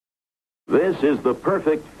This is the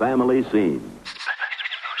perfect family scene.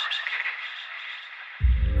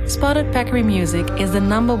 Spotted Peccary Music is the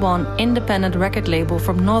 #1 independent record label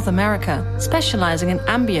from North America, specializing in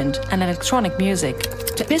ambient and electronic music.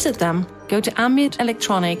 To visit them, go to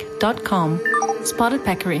ambientelectronic.com. Spotted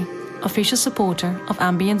Peccary, official supporter of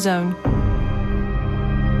Ambient Zone.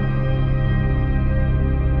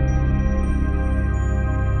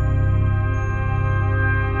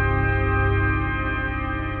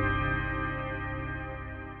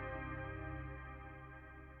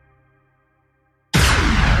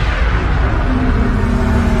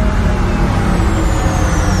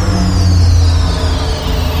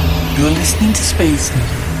 You're listening to Space Needle,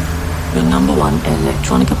 the #1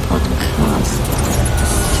 electronica podcast.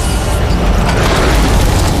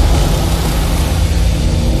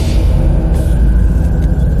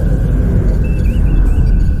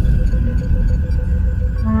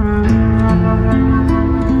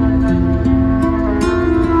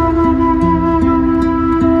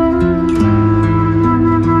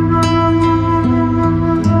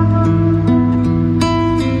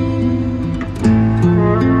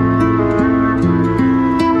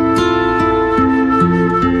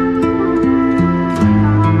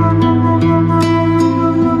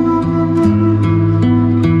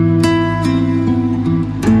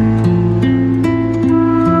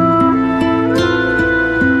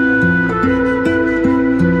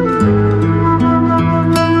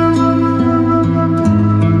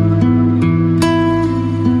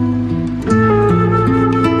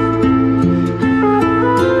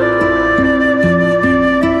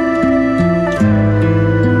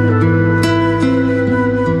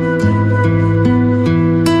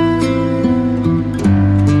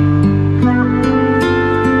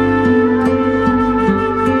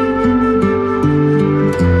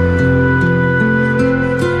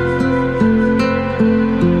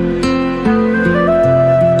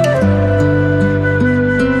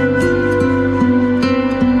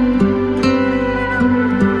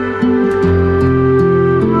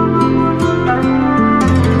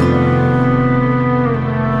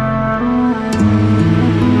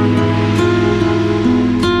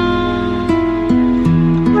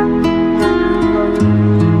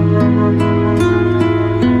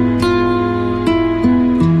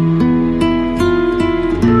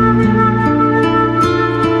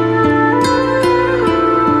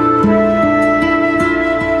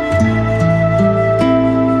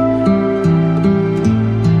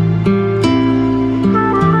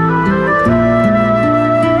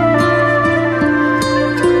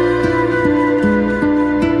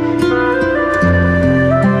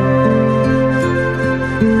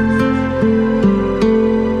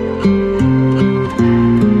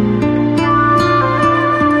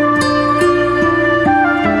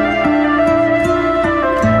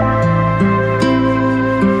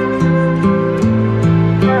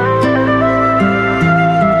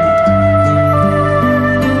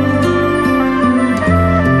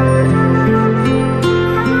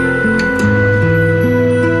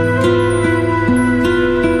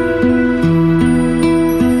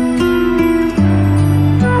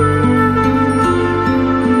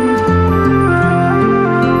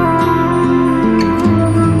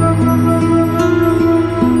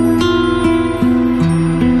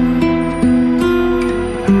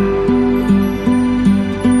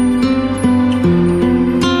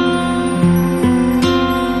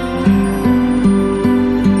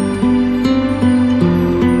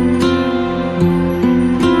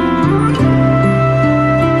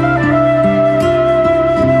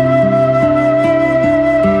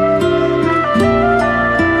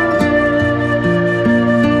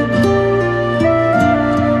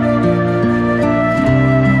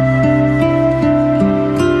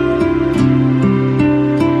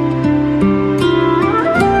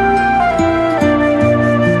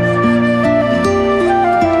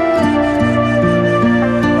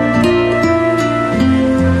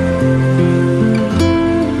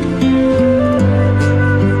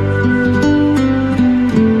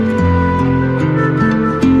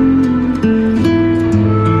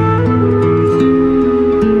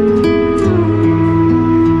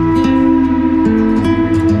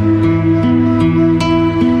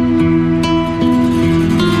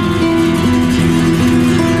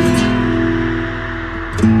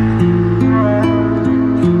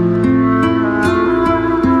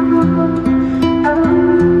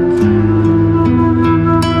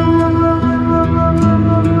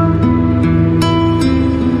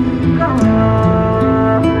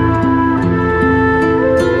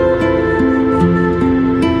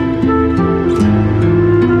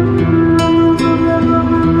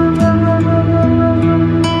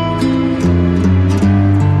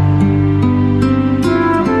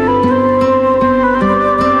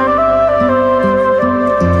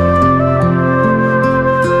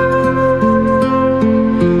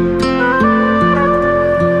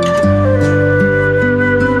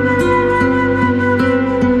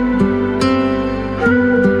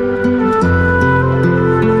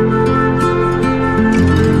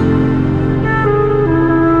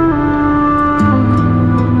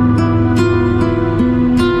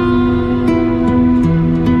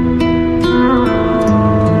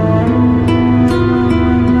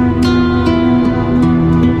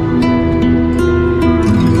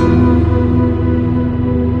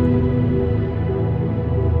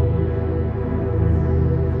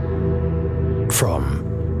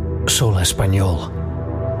 from Sol Español.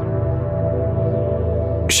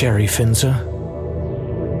 Sherry Finzer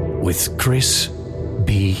with Chris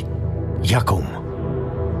B. Yakum.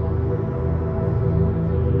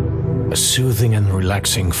 A soothing and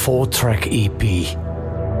relaxing 4-track EP,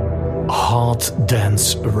 Hard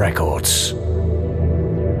Dance Records.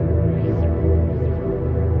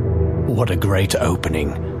 What a great opening.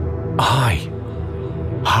 Hi,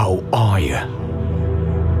 how are you?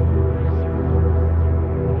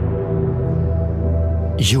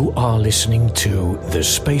 You are listening to the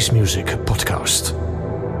Space Music Podcast.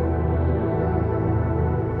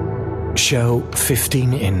 Show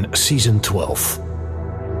 15 in Season 12.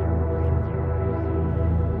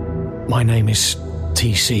 My name is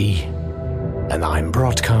TC, and I'm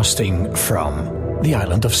broadcasting from the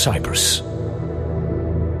island of Cyprus.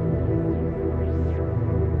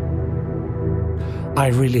 I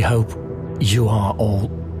really hope you are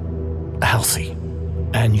all healthy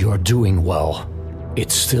and you're doing well.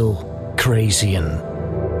 It's still crazy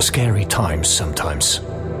and scary times sometimes.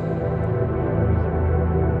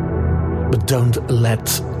 But don't let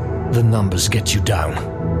the numbers get you down.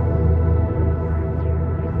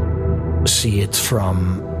 See it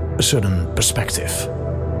from a certain perspective.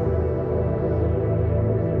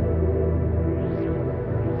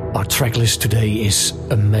 Our tracklist today is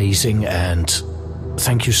amazing, and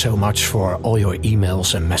thank you so much for all your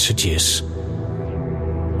emails and messages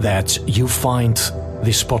that you find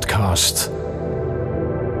this podcast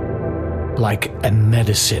like a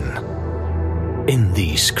medicine in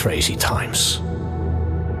these crazy times.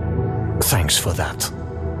 Thanks for that.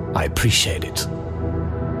 I appreciate it.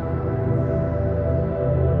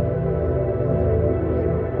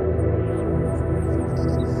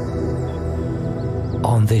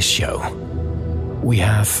 On this show, we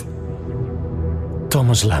have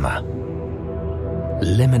Thomas Lemmer,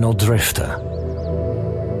 Liminal Drifter,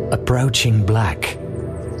 Approaching Black,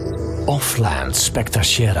 Offland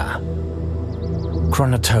Spectacera,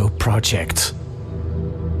 Chronotope Project,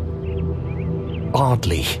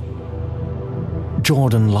 Ardley,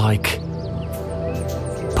 Jordan Like,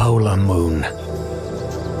 Polar Moon,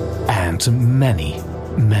 and many,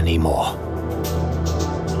 many more.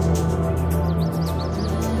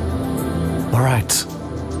 Alright,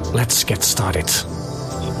 let's get started.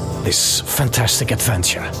 This fantastic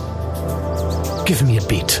adventure. Give me a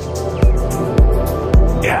beat.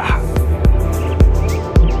 Yeah.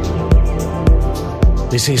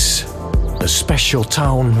 This is the Special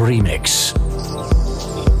Town remix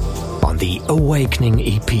on the Awakening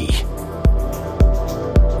EP,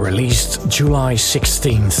 released July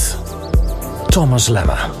 16th. Thomas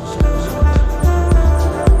Lemmer.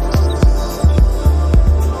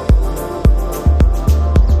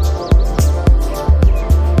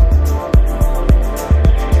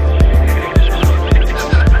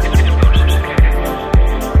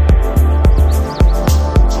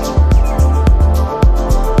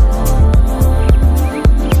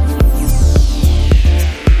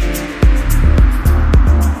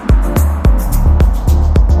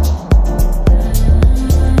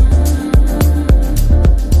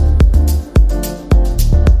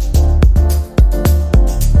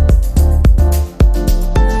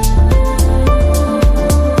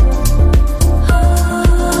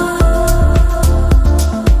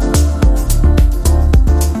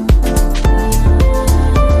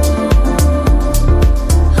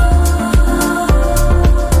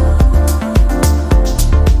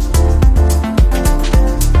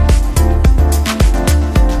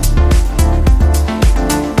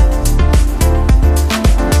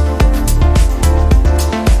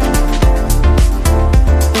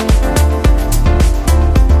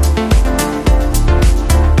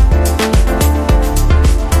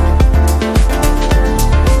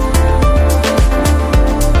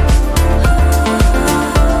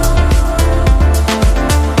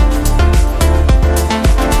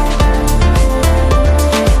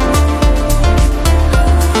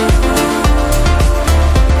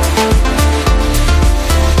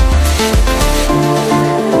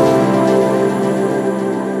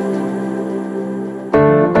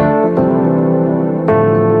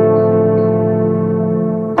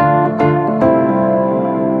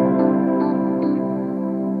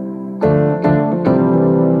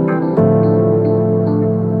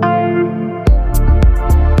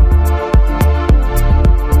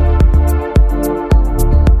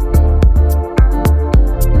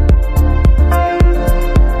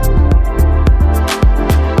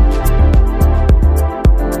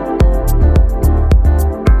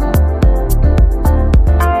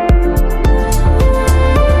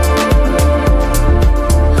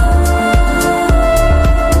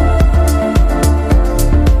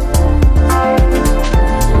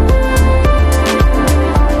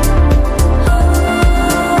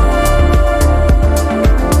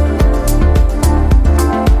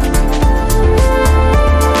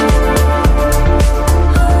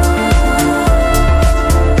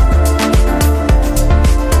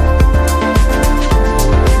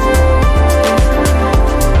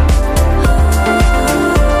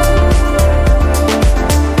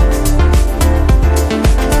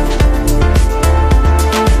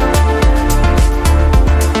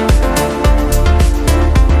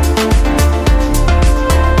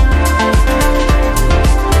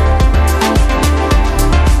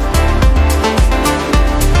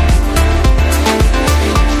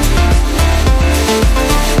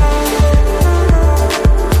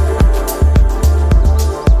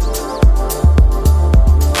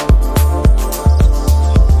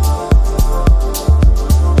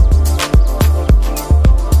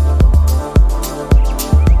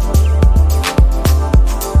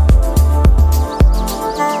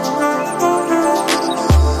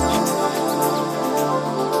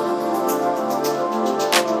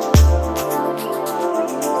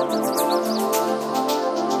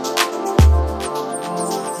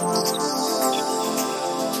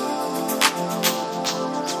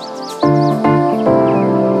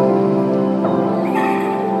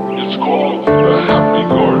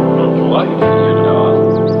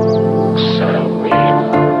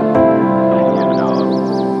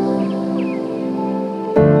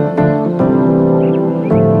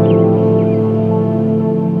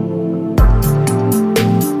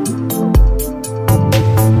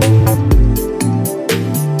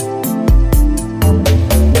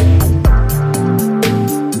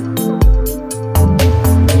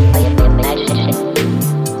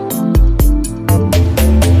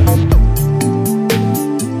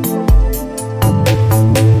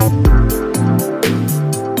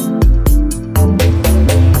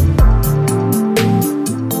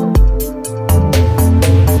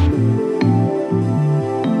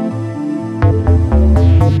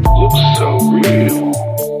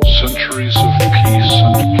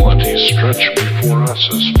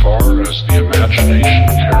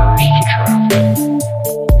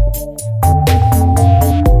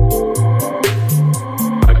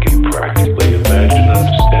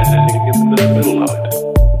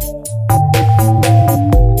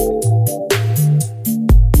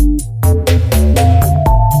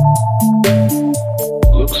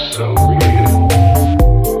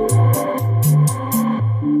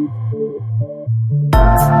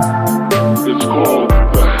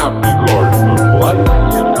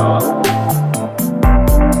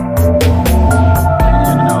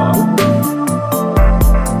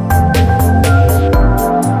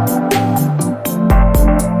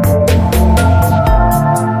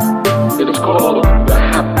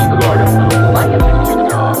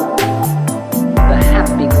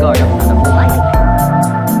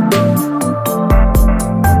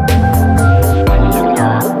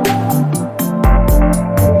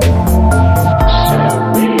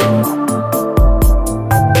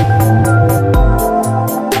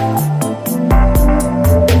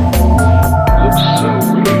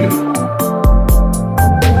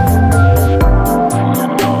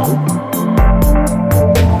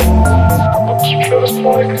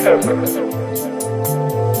 heaven.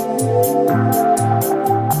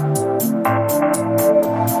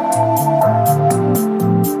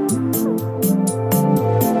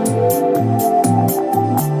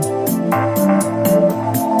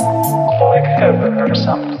 Like heaven or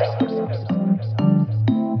something.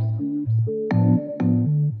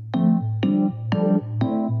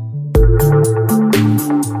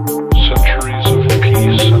 Centuries of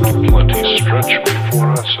peace and plenty stretch before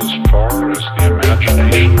us as far as the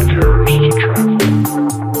imagination cares to travel.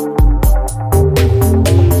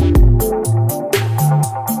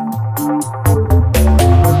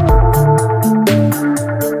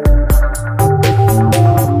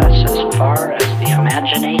 That's as far as the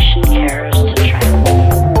imagination cares to travel.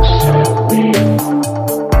 So we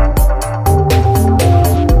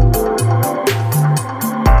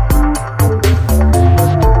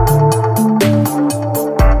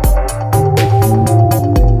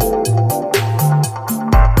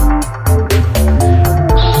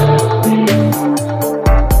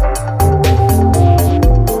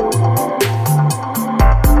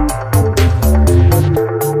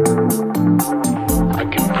I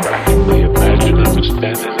can practically imagine I'm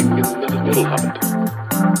standing in the middle of it.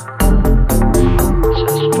 It's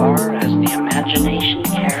as far as the imagination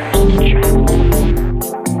cares to travel.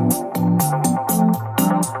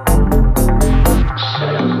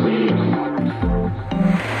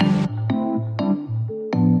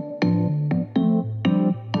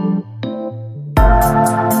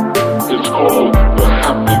 It's called the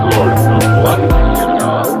Happy Garden of Life, you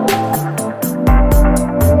know.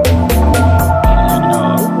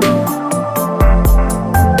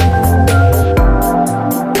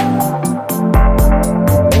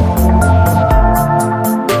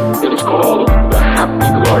 It's called the Happy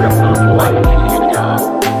Garden of Life, you know.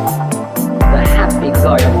 The happy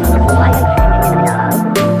garden of life, you know.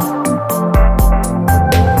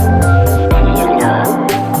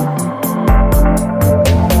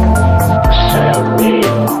 So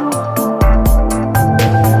real.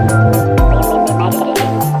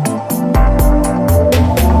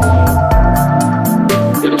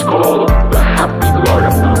 It's called the Happy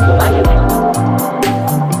Garden of Life.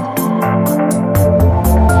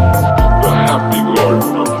 The Happy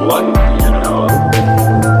Garden of Life, you know.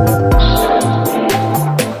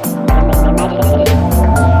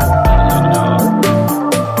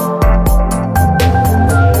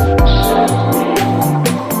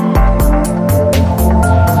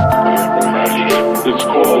 It's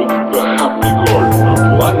called the Happy Garden of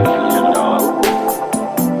Life, you know.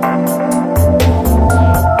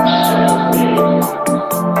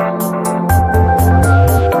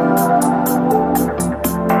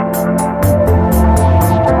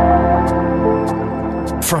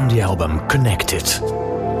 From the album Connected,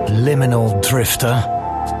 Liminal Drifter,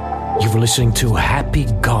 you were listening to Happy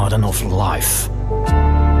Garden of Life.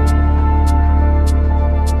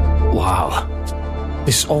 Wow,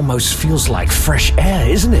 this almost feels like fresh air,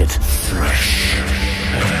 isn't it? Fresh air.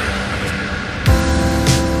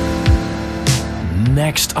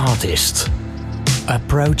 Next artist,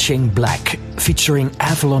 Approaching Black, featuring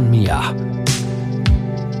Avalon Mia.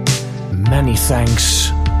 Many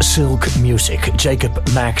thanks, Silk Music, Jacob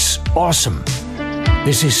Max, awesome.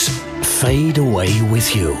 This is Fade Away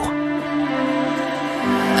With You.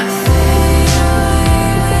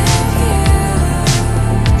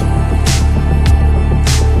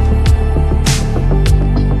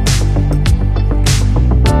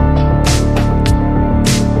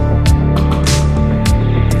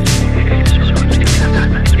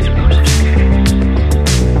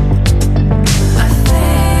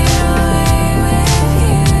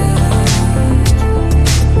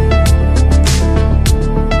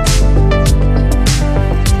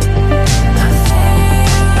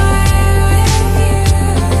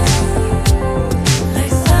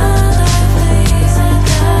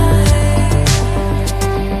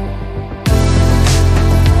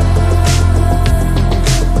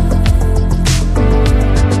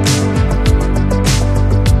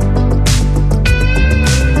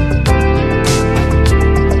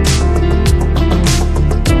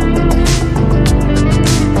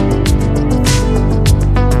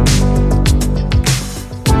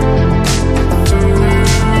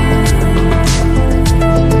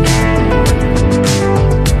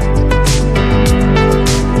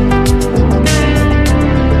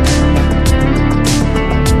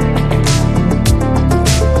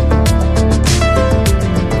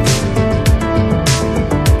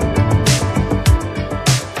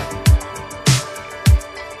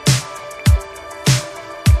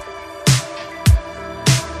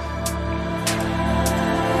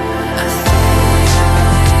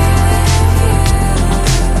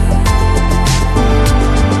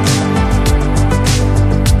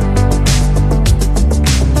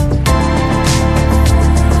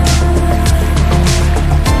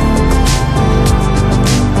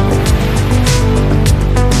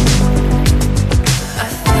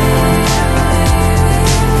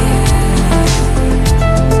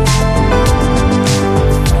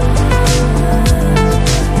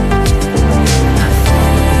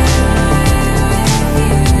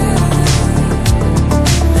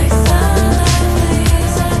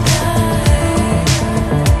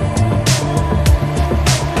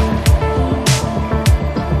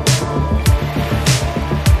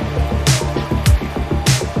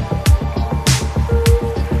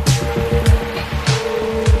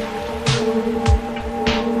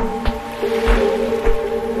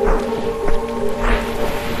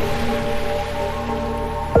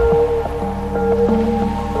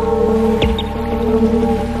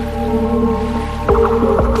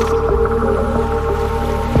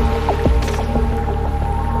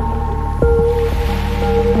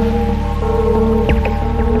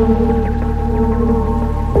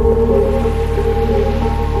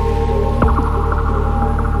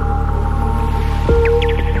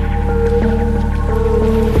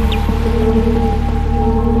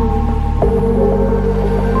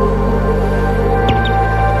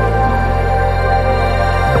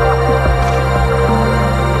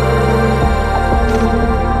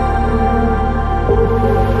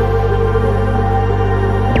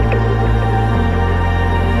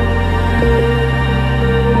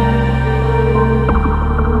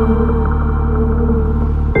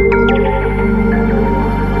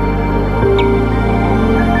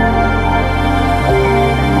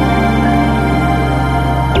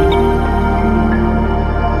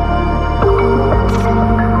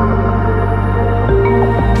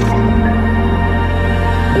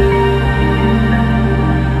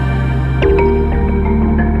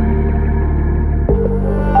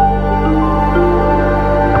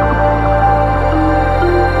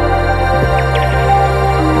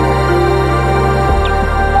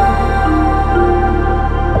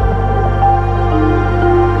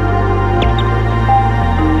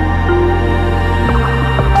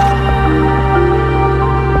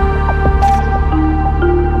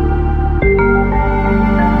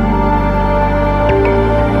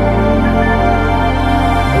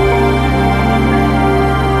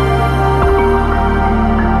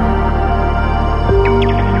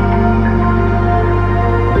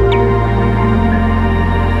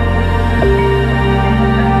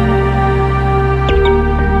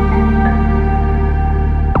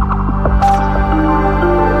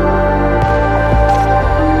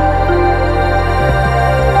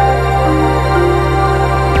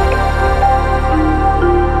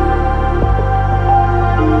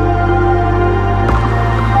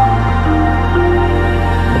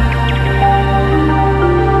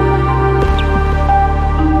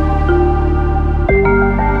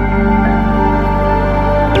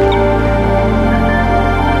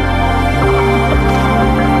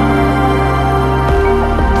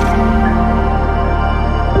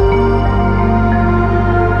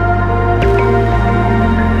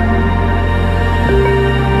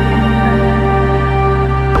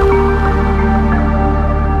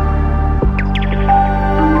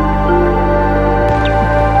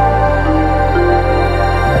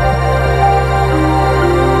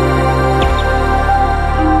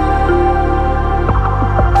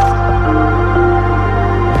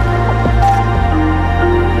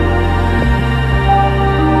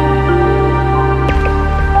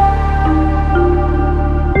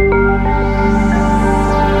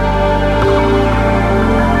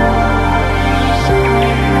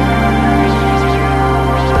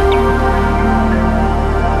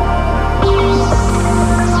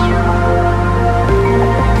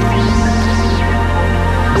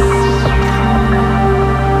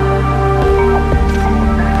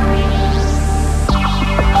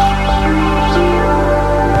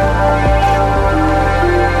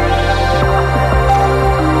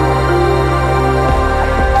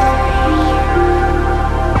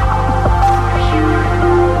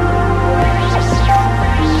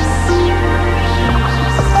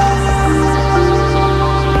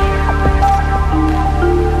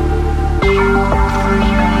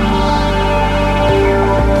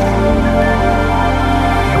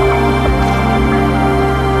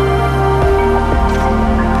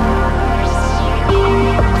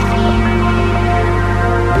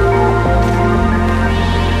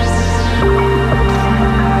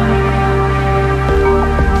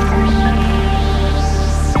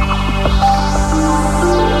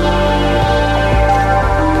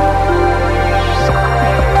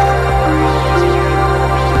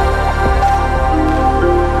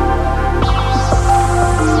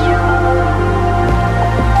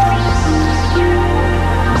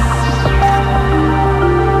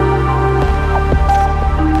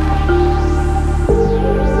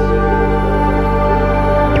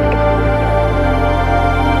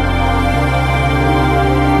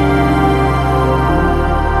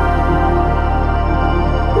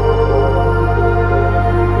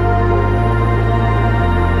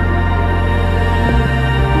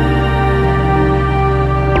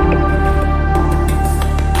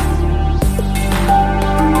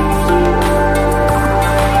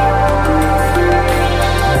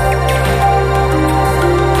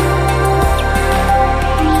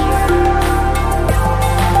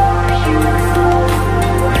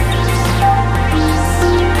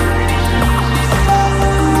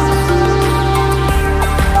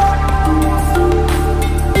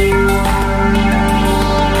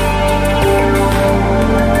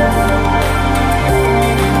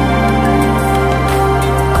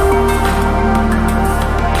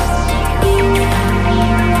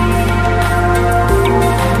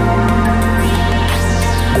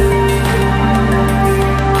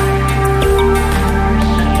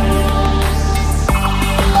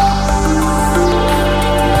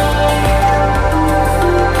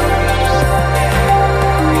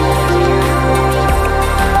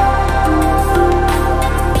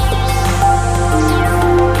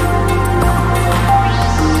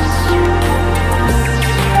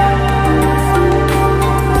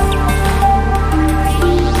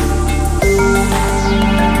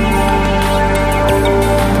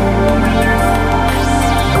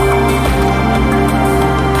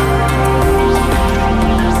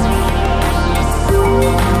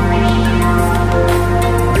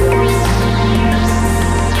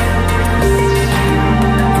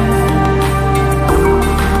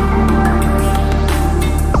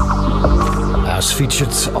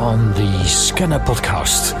 featured on the Scanner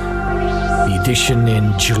podcast, the edition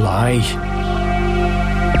in July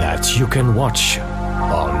that you can watch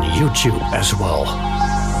on YouTube as well.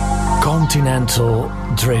 Continental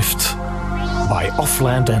Drift by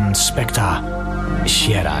Offland and Specta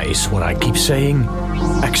Sierra is what I keep saying.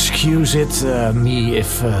 Excuse me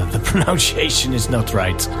if the pronunciation is not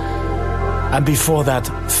right. And before that,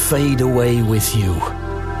 Fade Away With You,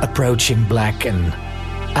 Approaching Black and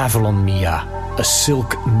Avalon Mia, a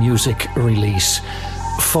Silk Music release.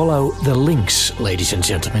 Follow the links, ladies and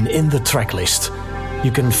gentlemen, in the track list.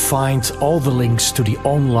 You can find all the links to the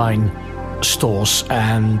online stores,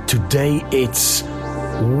 and today it's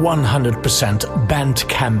 100%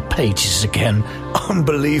 Bandcamp pages again.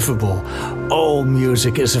 Unbelievable. All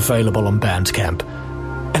music is available on Bandcamp,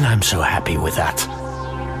 and I'm so happy with that.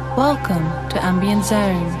 Welcome to Ambient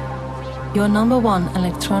Zone, your number one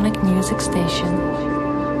electronic music station.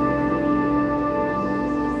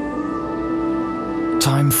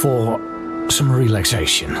 Time for some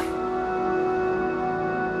relaxation.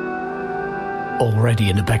 Already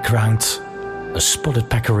in the background, a Spotted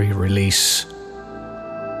Peccary release.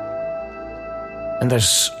 And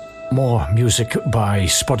there's more music by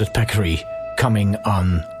Spotted Peccary coming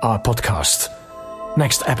on our podcast.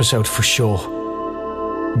 Next episode for sure.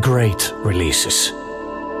 Great releases.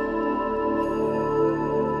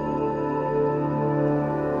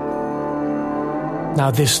 Now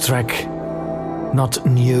this track, not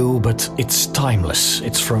new, but it's timeless.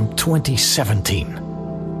 It's from 2017.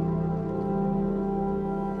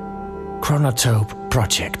 Chronotope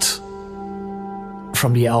Project.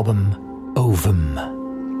 From the album Ovum.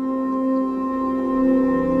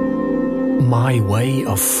 My way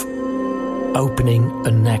of opening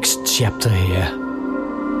a next chapter here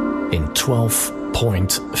in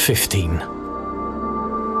 12.15.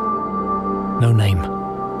 No name.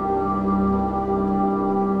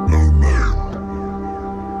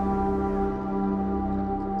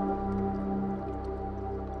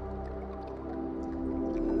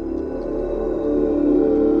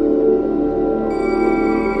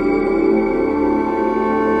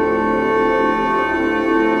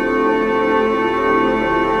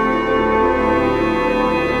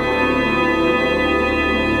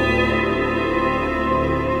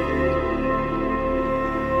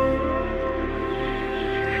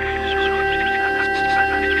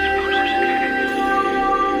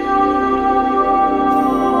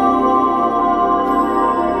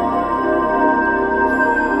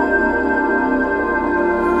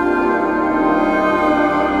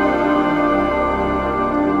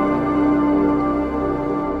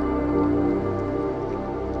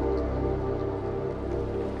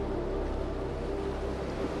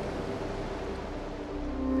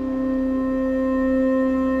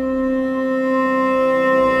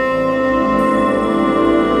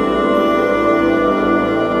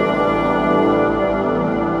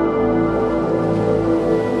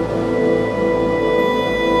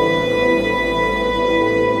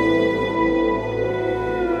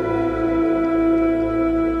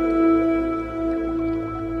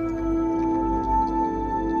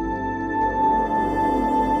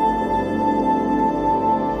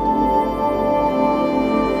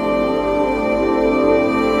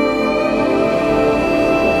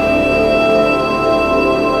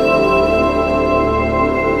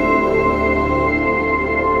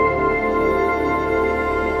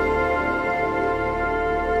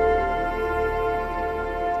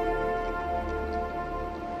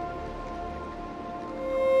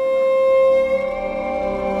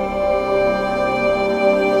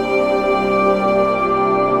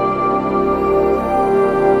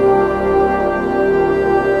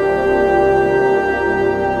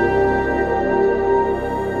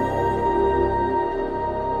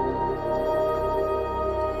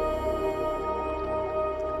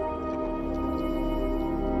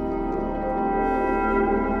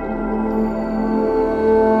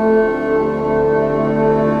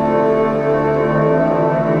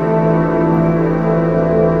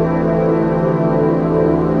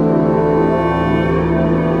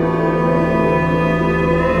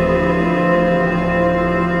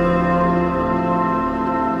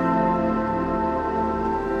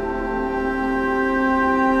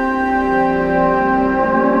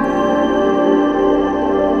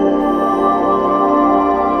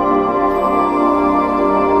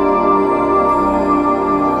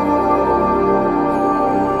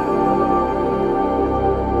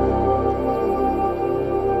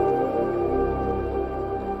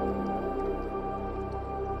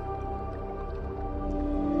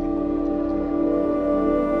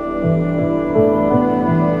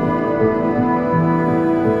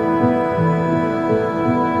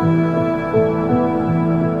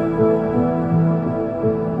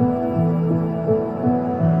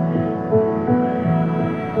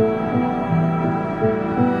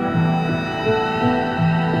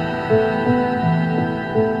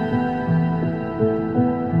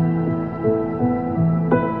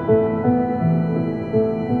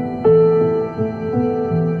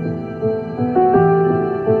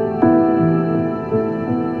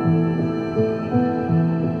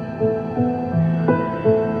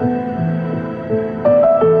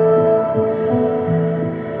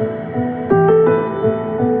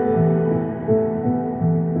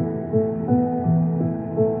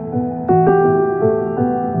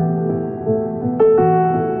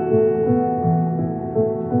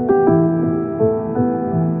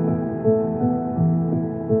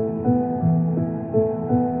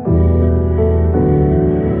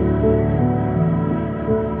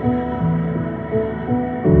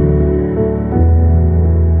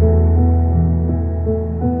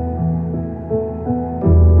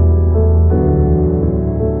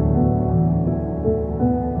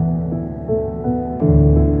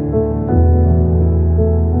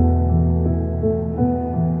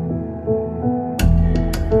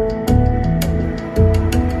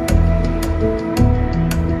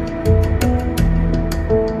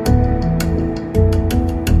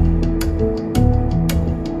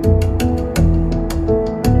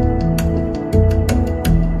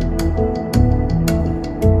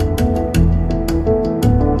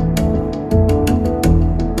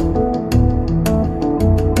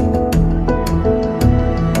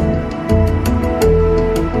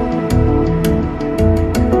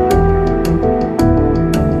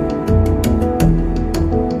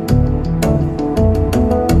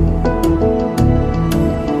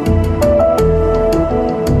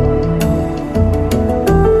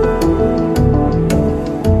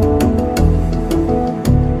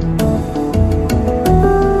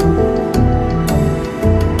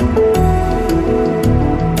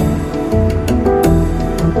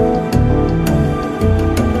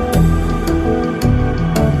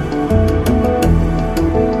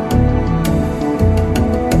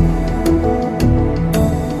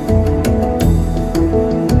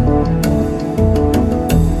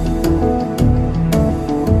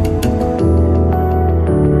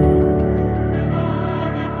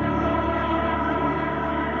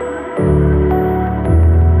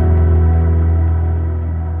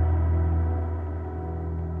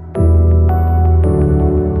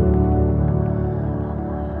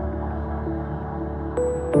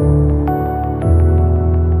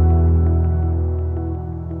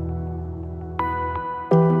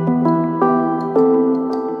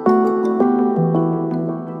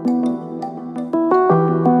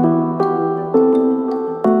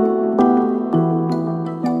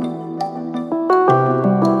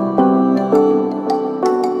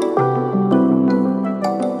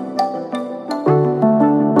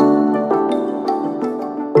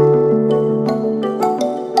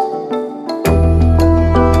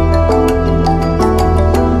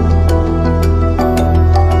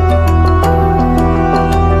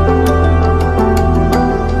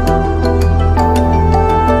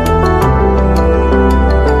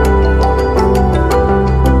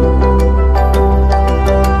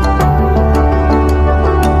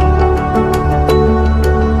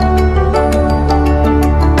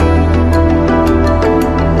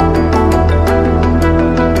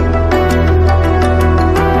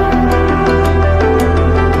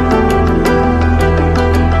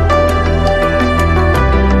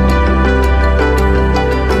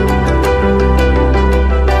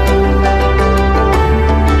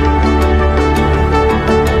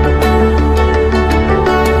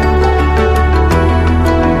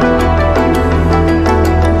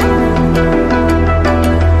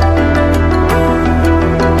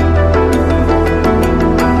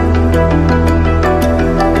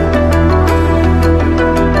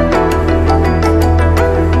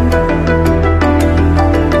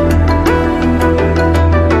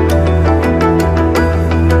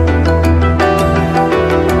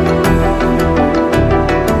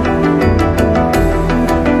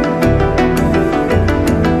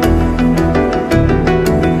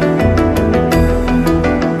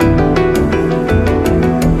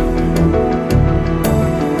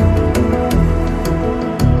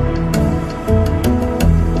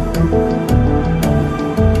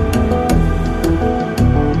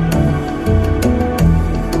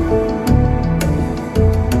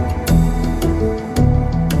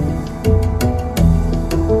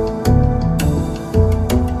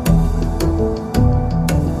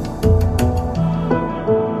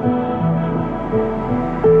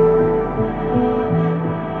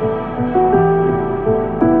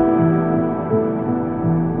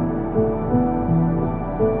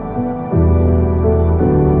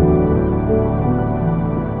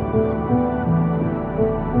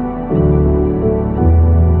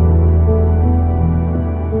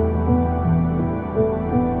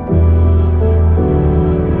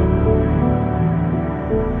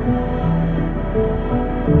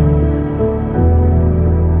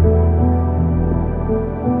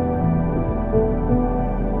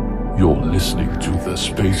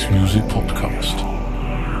 Space Music Podcast.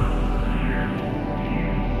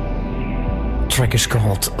 The track is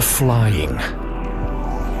called Flying.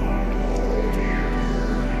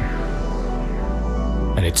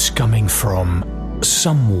 And it's coming from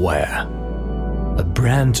Somewhere, a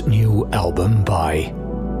brand new album by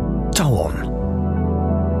Tawon.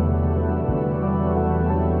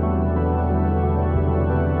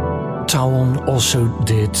 Tawon also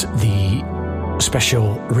did the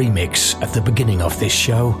special remix at the beginning of this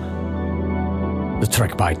show. The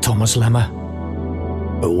track by Thomas Lemmer,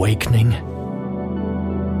 Awakening.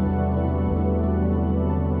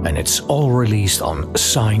 And it's all released on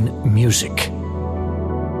Sign Music.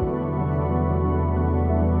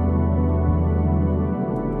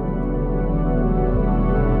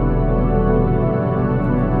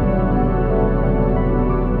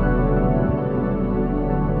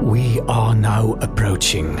 We are now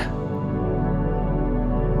approaching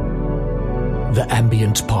the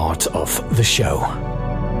ambient part of the show.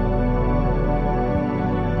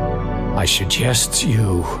 I suggest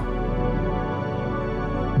you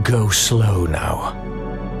go slow now.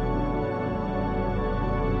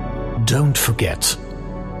 Don't forget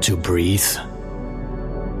to breathe.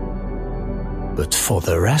 But for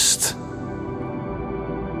the rest,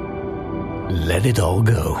 let it all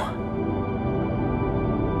go.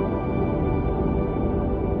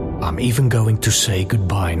 I'm even going to say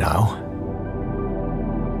goodbye now.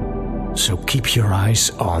 So keep your eyes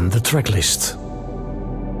on the track list,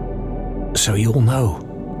 so you'll know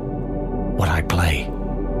what I play.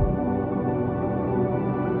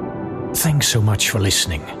 Thanks so much for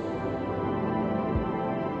listening.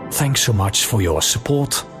 Thanks so much for your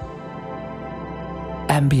support.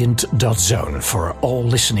 Ambient.zone for all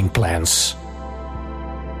listening plans.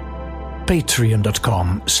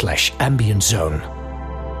 Patreon.com/ambientzone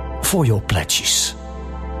for your pledges.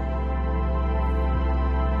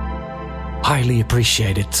 Highly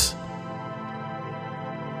appreciate it,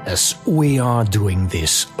 as we are doing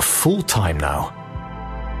this full time now.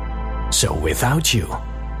 So without you,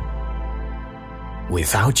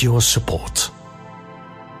 without your support,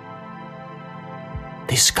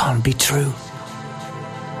 this can't be true.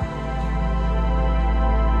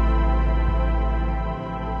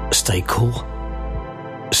 Stay cool,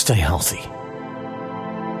 stay healthy.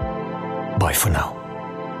 Bye for now.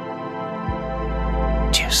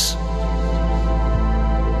 Cheers.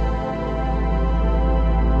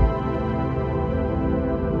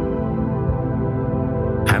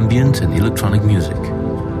 Ambient and electronic music.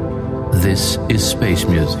 This is Space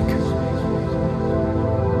Music.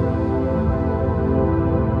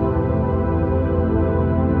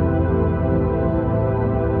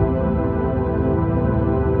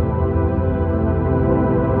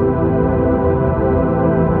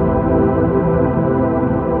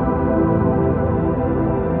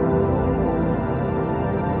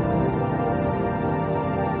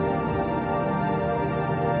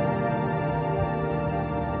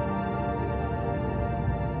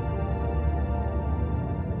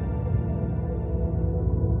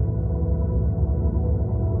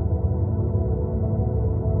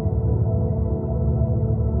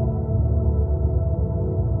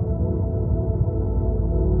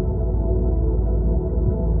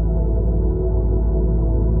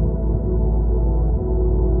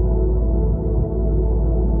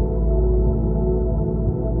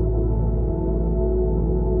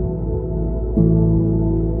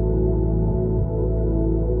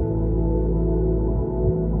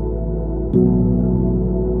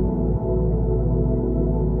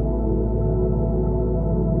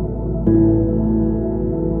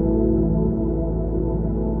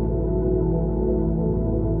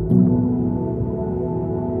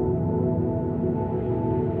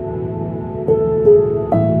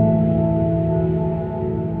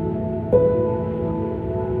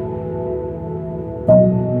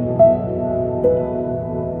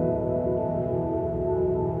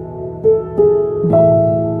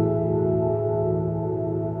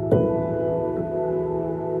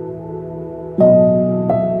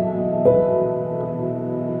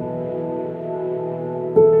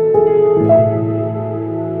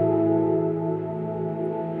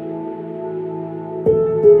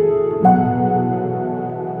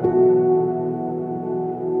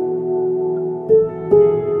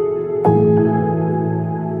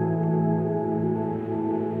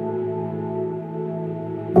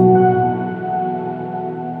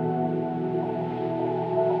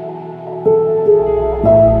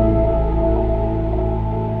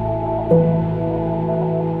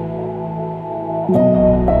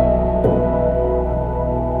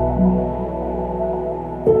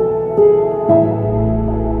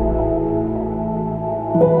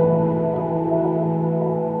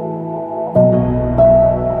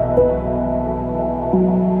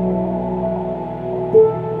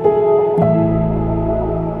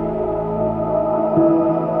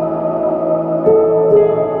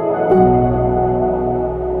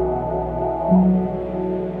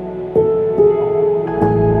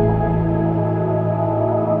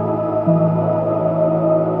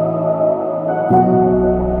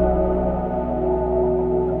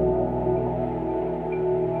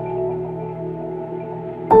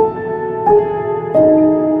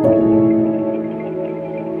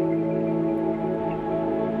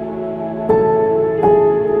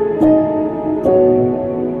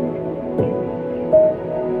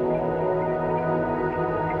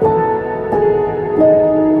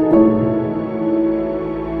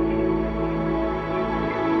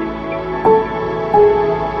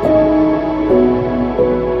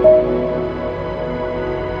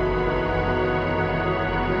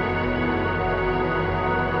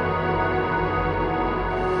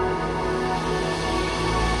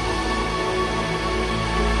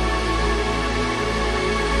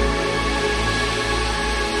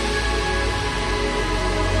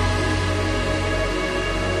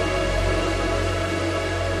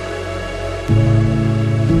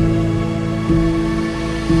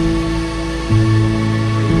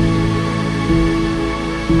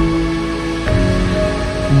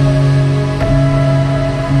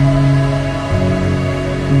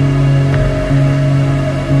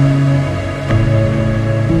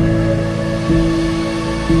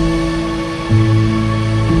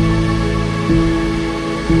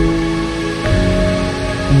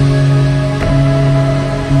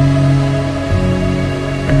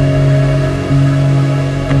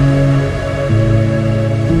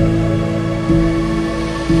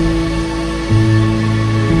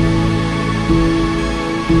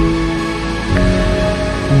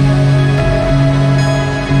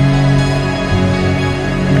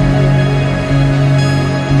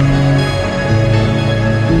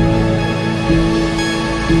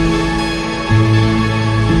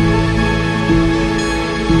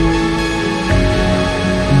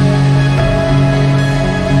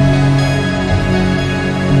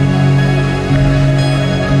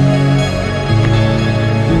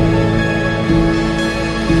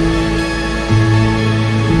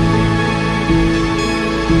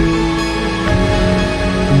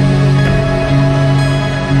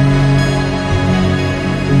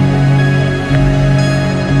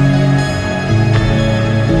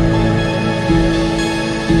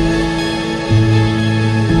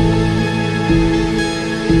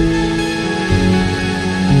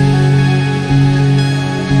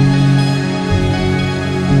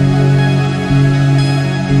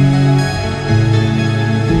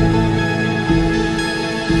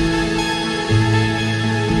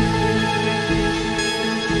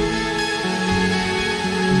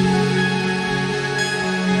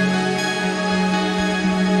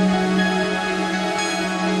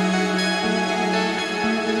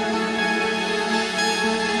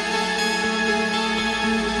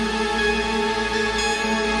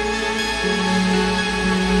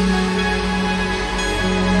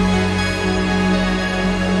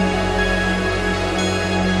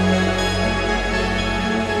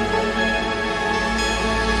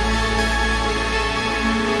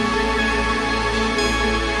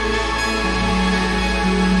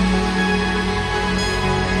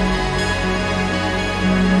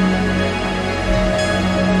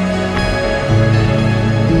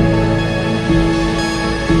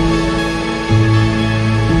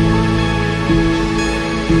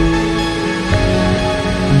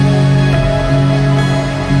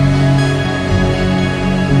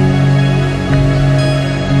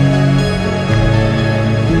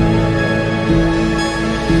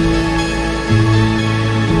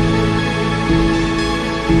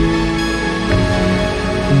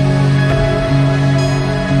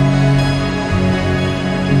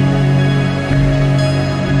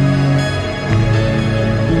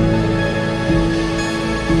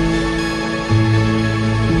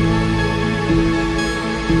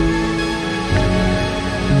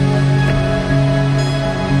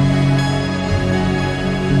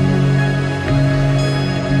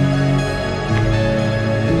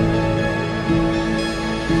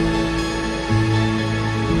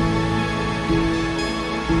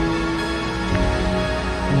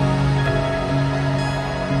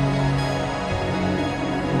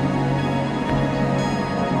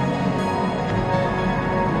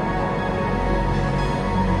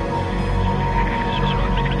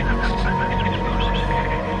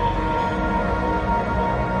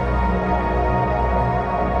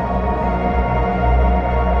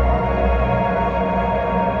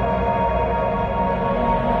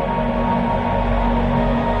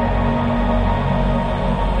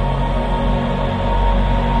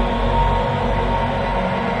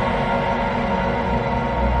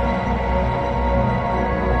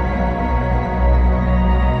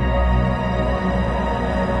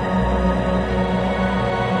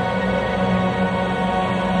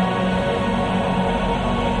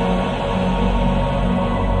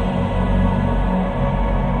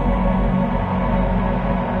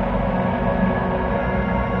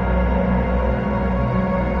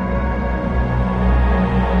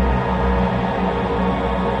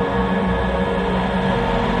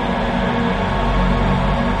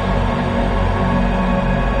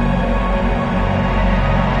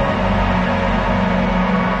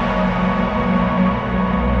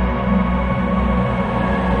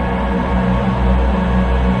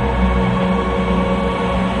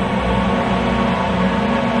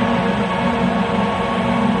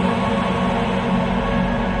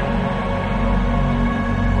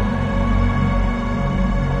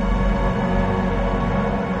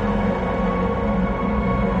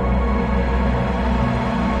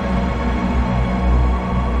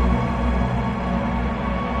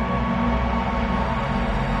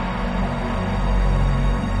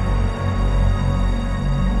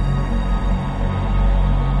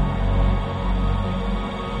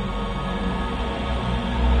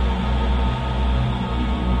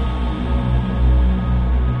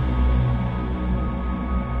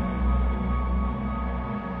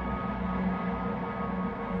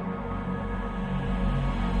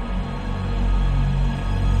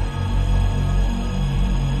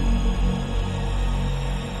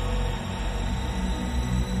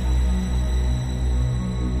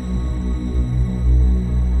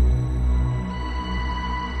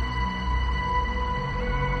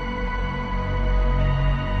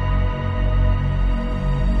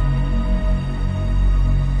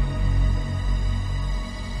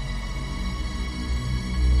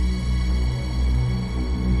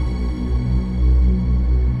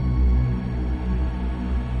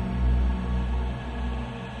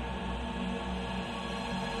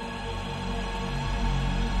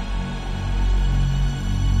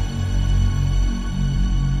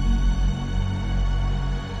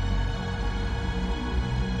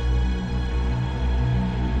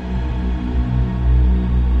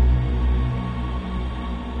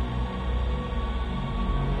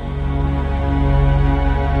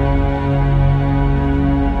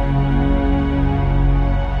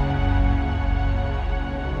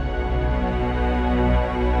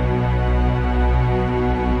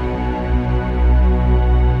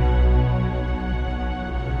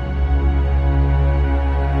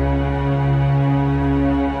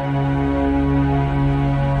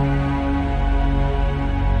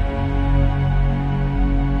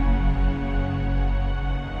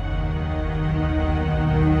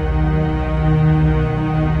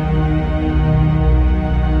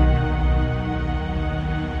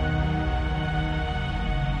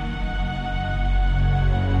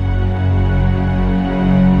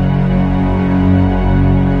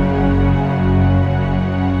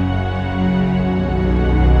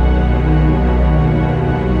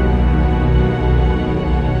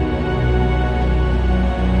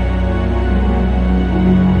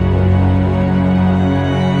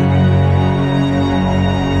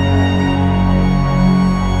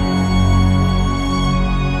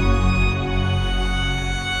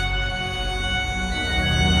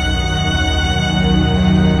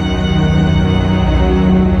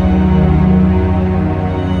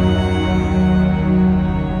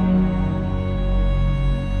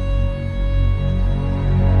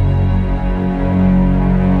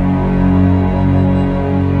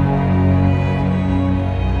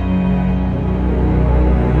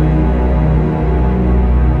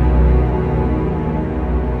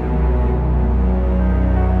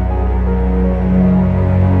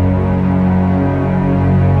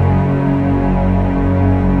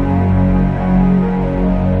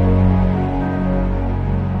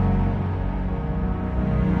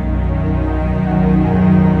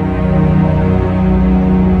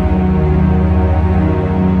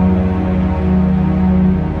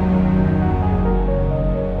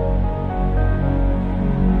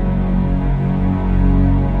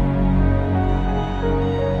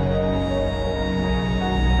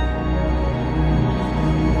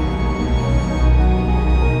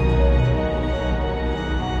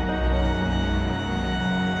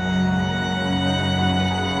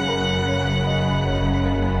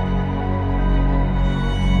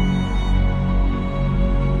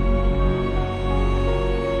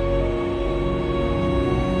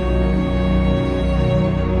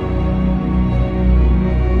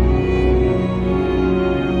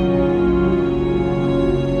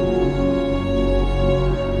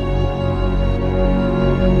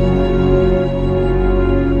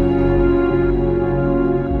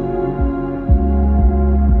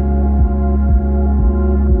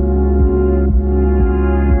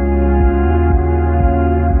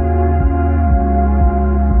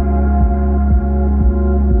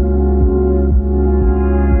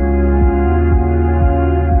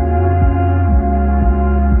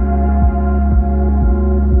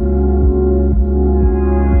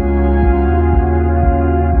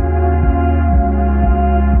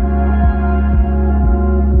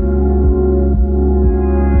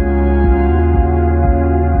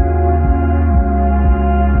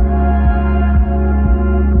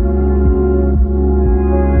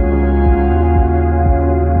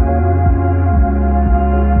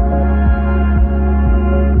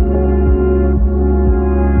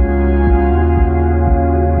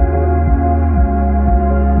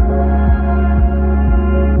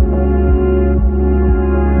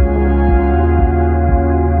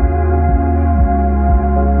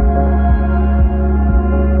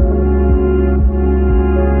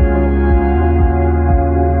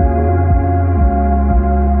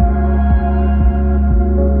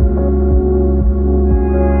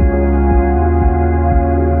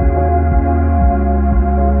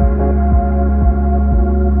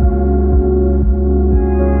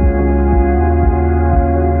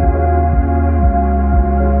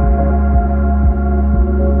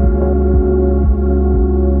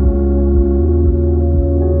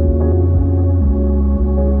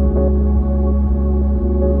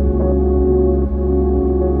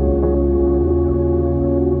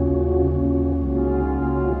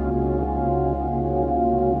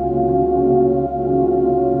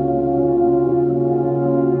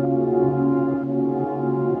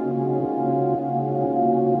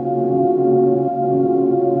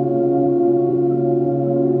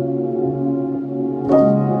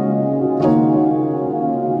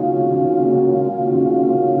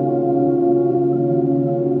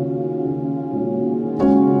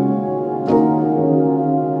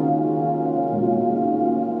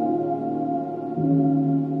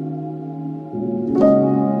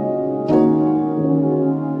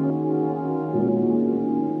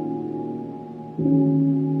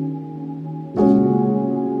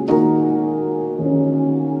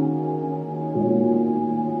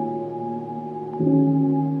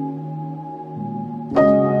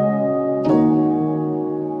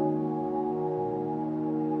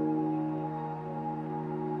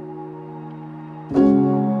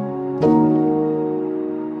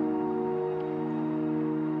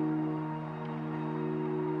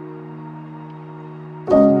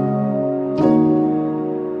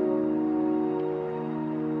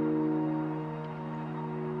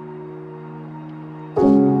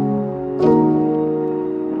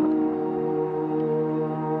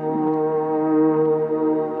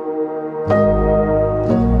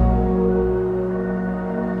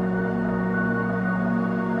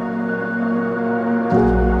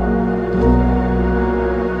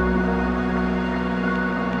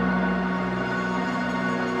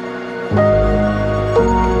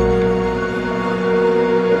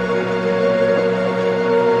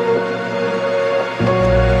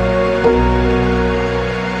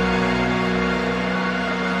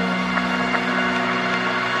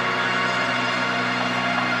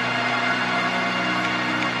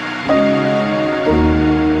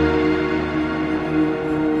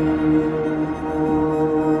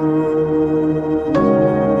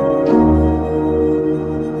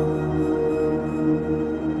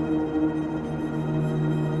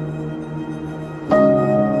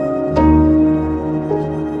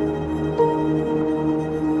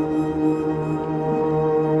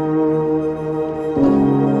 Bye.